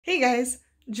Hey guys!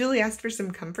 Julie asked for some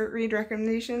comfort read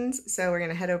recommendations, so we're going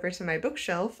to head over to my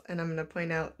bookshelf and I'm going to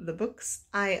point out the books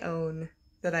I own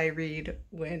that I read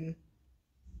when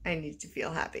I need to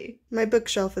feel happy. My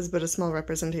bookshelf is but a small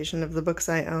representation of the books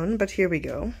I own, but here we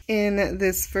go. In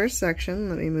this first section,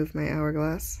 let me move my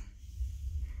hourglass.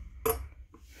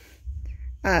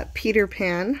 Peter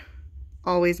Pan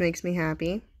always makes me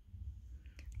happy.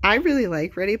 I really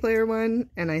like Ready Player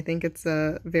One, and I think it's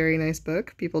a very nice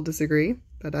book. People disagree,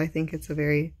 but I think it's a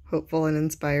very hopeful and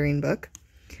inspiring book.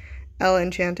 Elle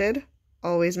Enchanted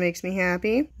always makes me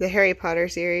happy. The Harry Potter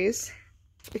series,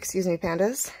 excuse me,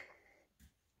 pandas.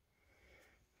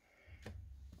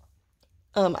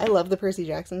 I love the Percy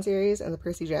Jackson series, and the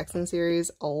Percy Jackson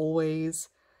series always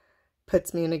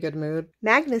puts me in a good mood.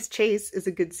 Magnus Chase is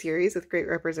a good series with great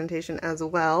representation as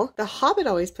well. The Hobbit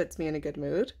always puts me in a good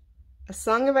mood. A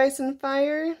Song of Ice and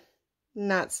Fire,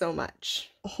 not so much.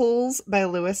 Holes by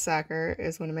Lewis Sacker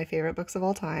is one of my favorite books of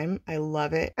all time. I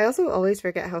love it. I also always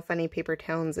forget how funny Paper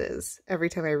Towns is every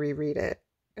time I reread it,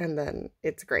 and then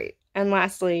it's great. And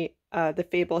lastly, the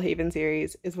Fablehaven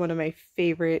series is one of my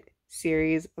favorite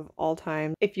series of all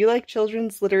time. If you like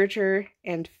children's literature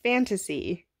and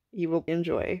fantasy, you will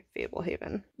enjoy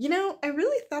Fablehaven. You know, I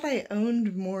really thought I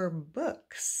owned more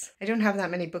books. I don't have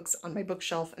that many books on my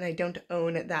bookshelf, and I don't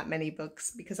own that many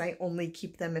books because I only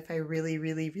keep them if I really,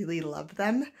 really, really love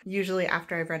them. Usually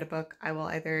after I've read a book, I will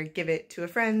either give it to a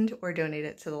friend or donate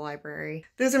it to the library.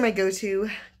 Those are my go-to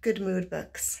good mood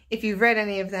books. If you've read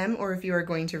any of them, or if you are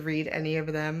going to read any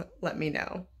of them, let me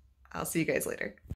know. I'll see you guys later.